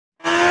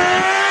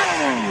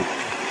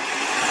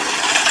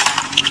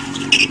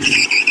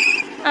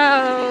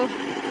Oh.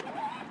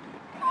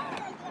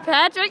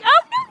 Patrick.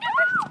 Oh,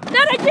 no,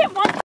 I didn't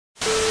want.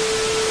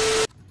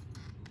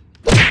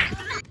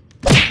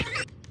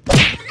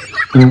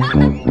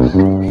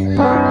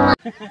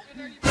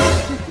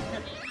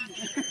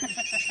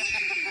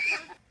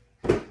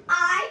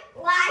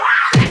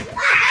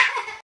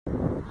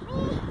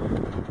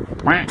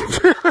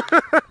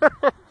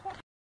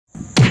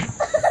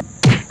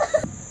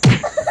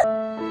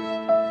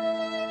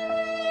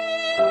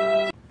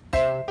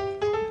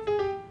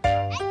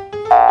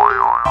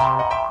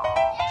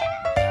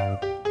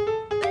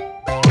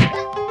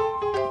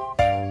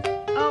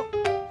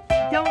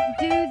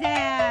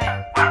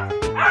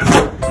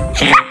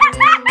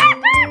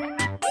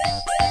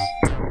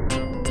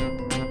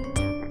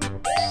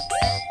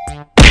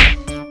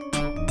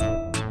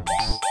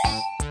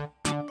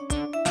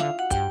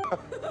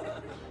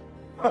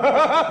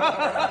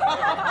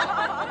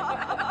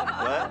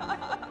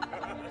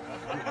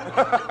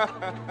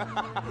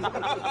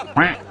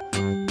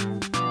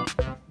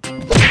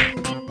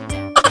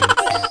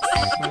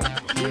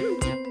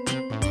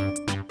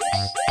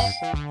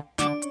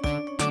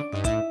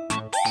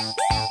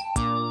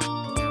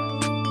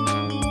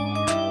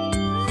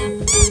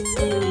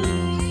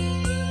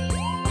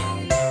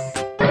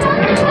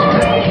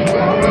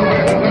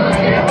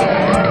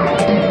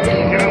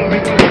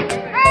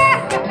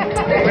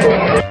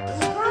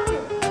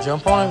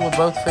 Jump on it with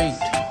both feet.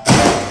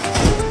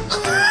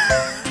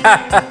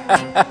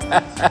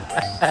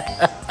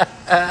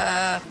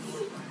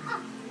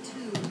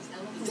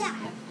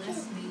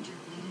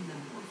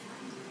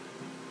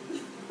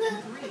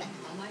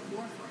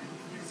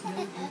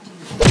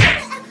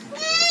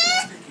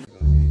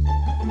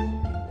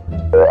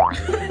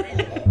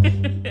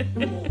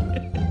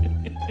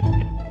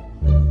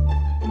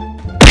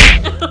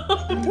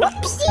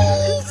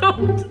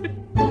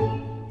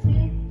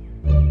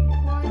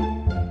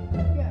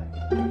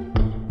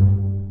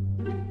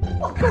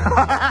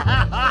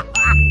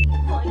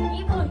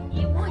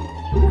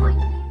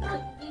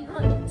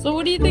 So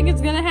what do you think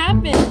is gonna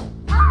happen?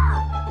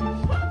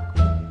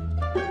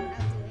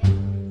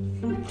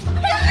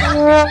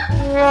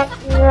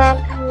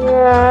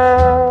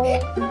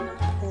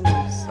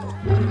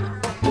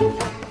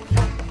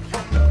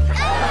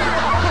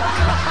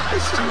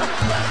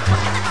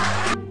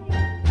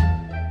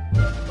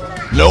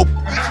 Nope.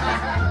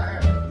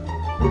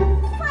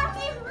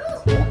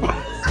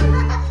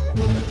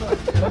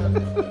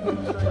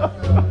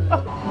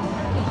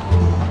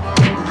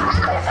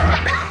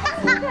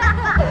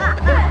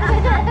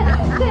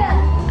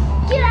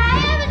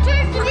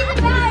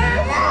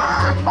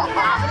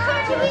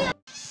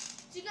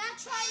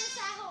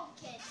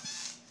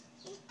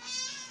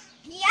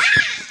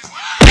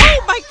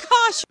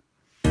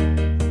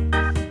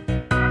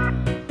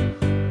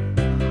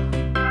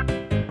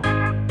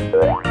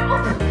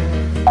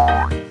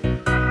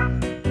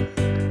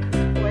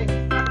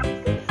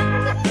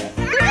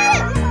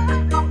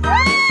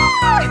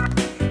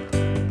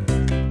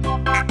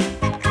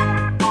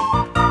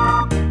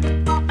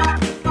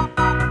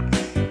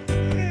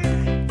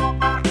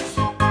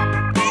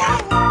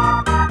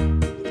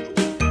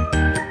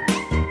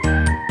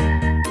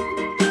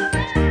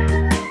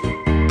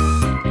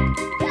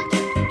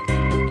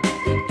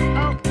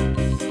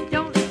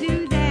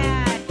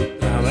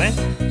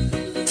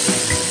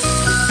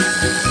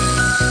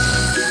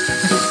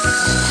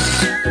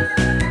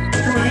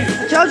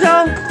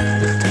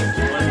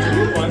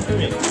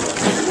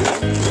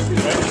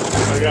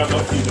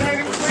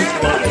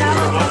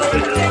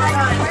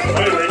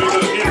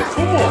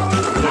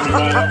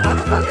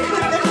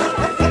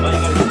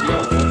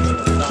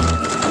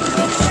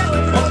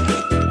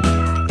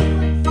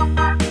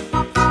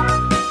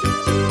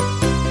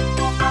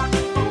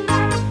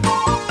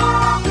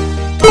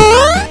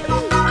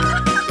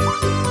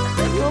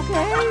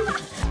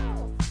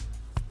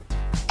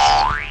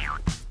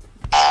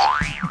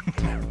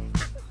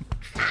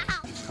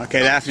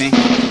 Okay, Daphne.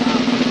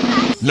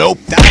 Nope.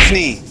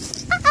 Daphne!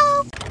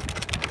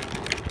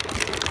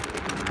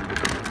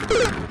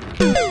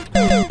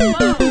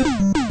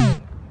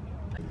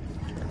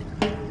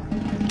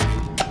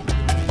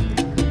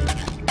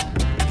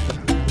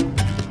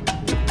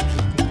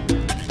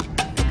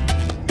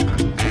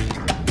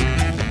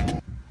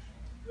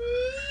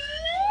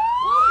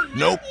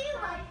 Nope.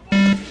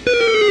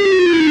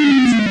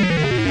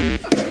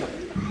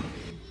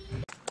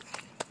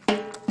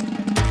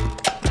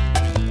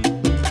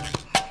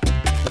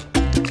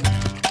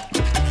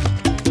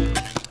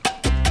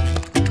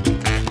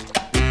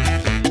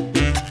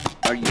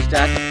 Are you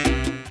stuck?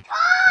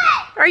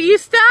 Are you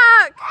stuck?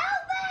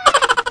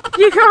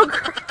 You go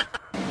cry.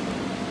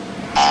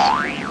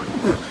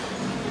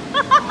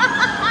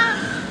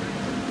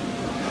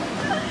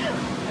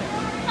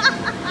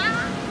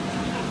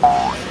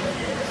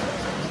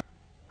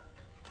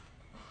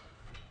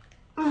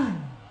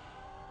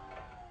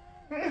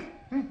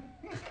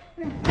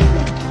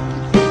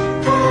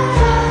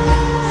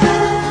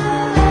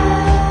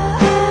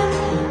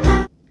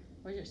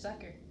 Where's your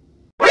sucker?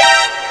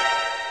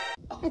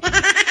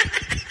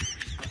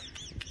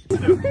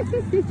 Oh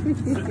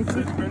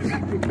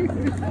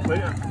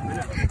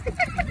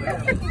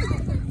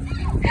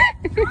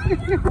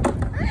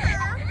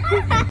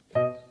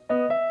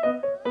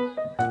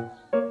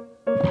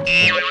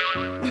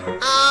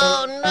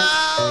no!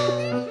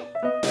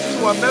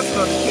 You are messing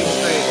up the kid's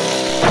thing.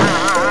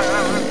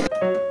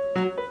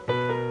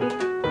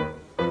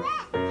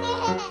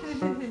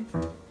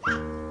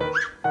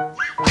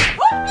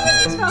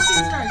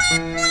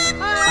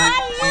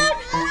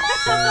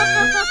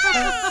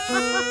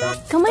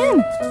 Come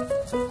in.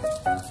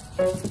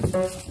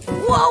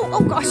 Whoa!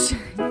 Oh gosh.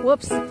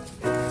 Whoops.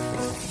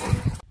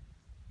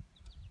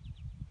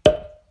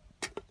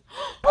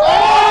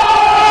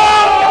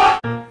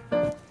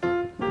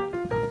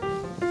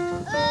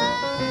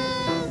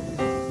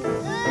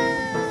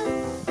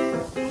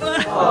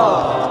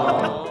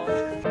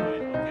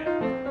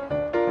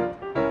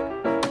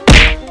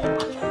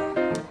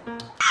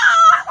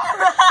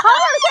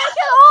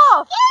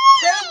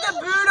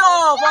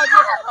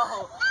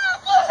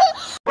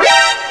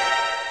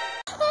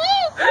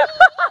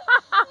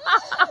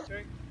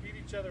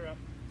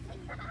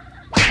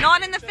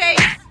 Not in the face.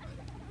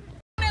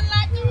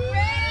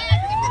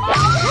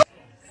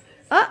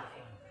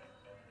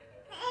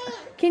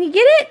 Can you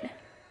get it?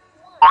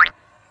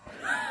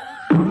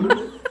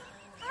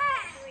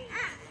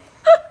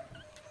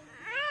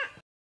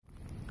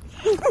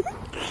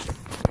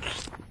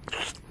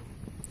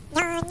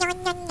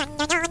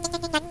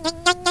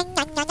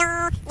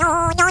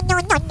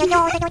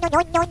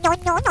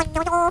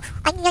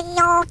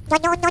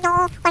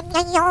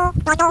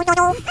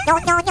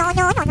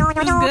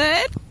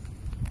 Good?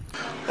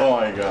 Oh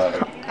my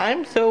god.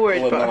 I'm so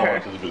worried about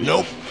her.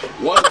 Nope.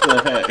 What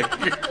the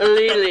heck?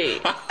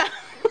 Lily.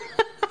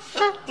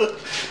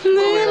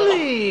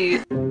 Lily.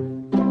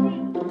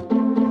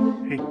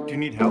 Hey, do you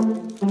need help?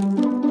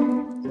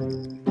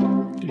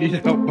 Do you need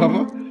help,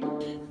 Bubba?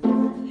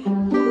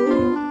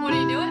 What are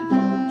you doing?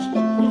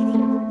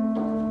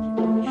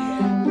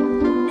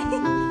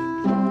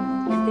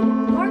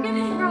 We're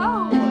gonna grow.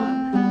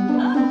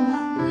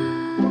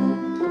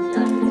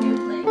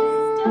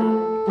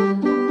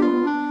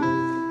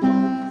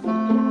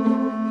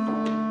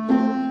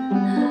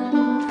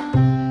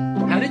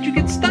 How did you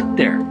get stuck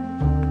there?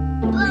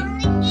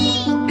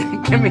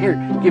 Come here.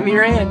 Give me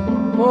your hand.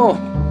 Oh.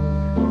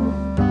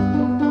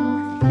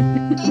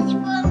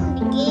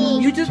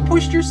 You just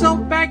pushed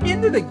yourself back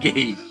into the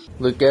gate.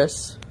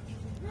 Lucas,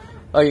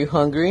 are you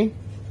hungry?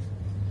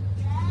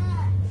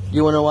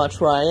 You want to watch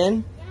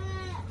Ryan?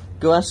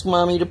 Go ask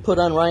Mommy to put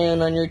on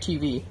Ryan on your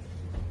TV.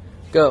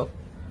 Go.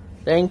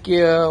 Thank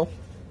you.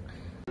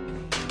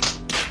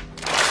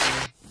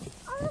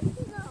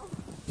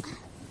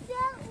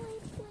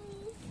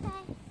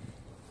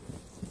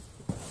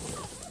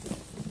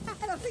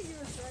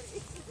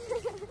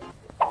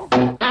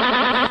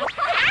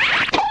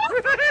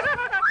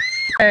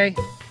 Hey.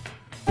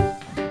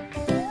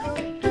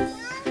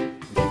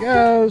 Here she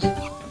goes.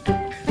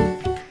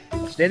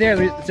 Stay there.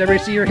 Let's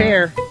everybody see your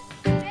hair.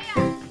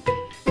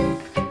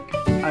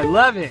 I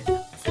love it.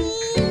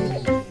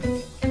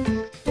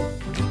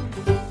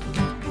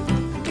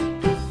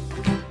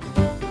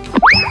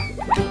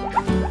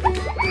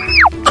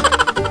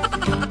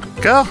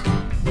 Go.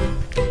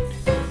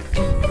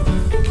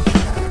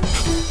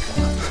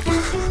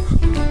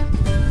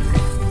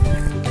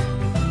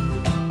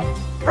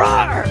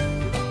 Roar!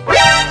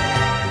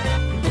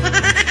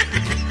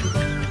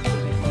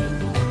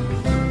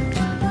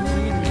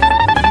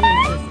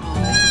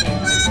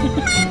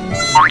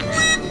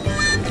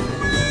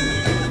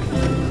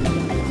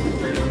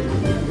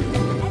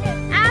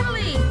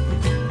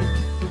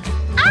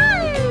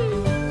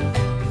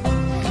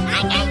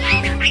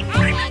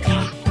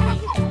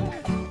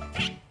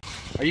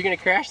 Are you gonna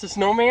crash the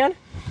snowman?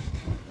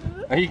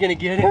 Are you gonna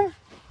get him?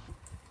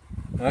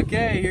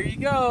 Okay, here he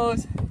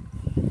goes.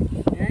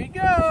 Here he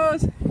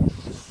goes.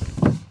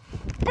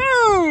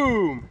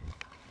 Boom!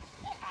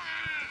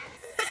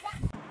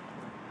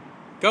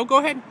 Go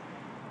ahead.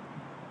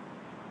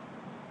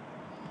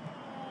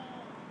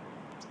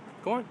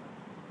 Go on.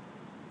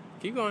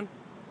 Keep going.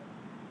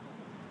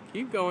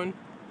 Keep going.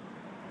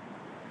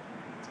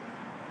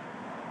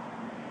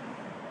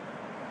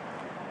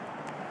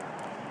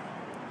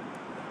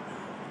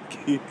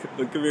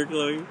 Come here,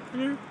 Chloe. Come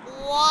here.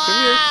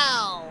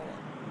 Wow.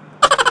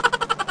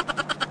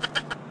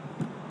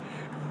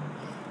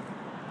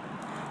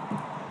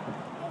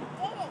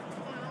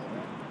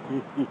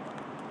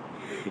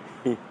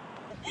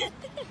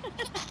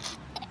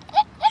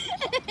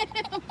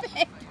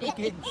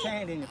 Getting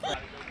sand in your face.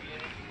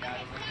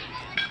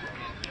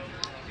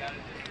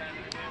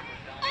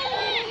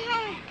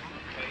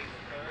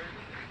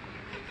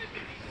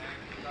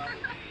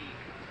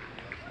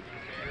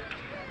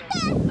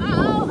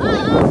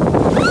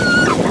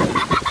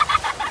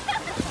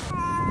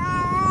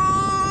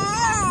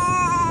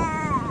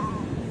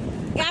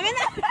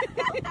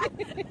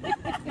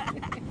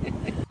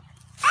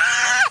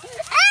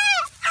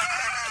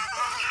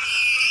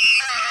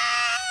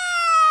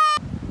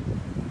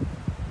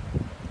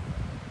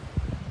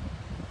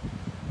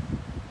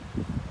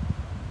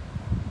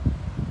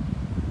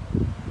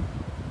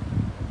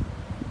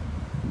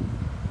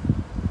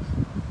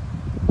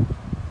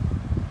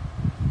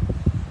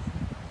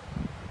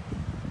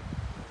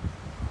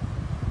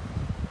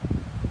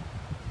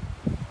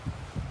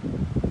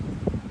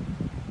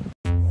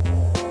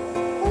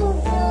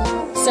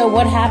 So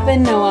what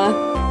happened, Noah?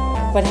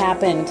 What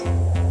happened?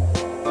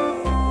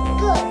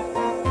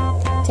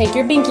 Good. Take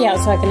your binky out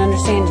so I can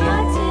understand you. A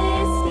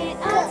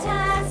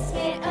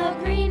tasket, a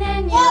green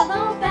and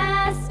yellow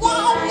basket.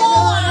 I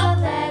wrote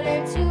a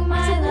letter to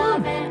my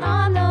love, and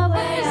on the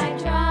way I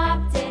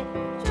dropped it.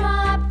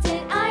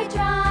 I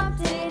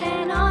dropped it,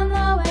 and on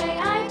the way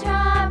I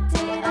dropped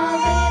it. A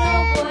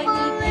little boy,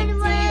 he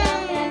picked it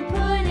up and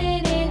put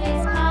it in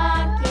his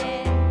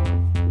pocket.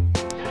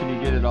 Can you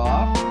get it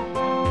off?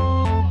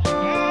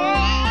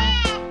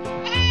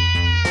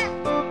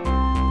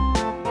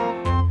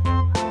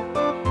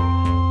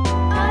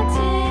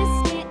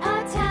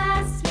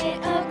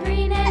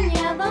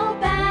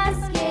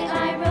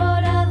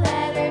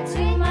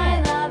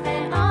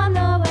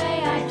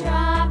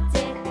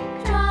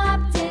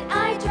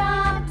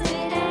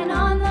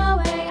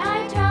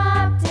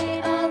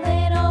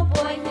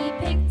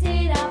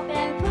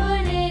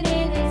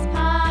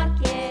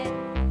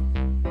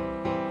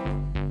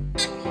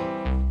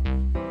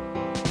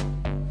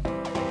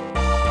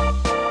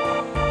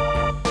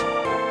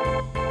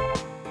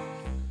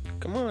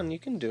 Come on, you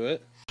can do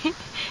it.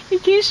 He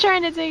keeps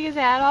trying to take his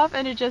hat off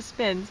and it just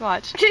spins.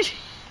 Watch. Take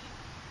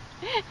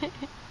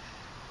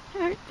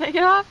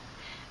it off.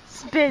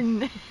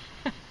 Spin.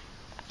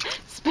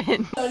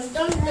 Spin. Dun,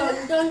 dun,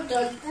 dun, dun,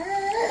 dun.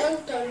 Dun,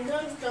 dun,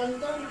 dun, dun,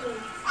 dun, dun.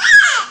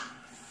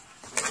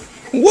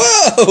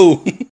 Whoa!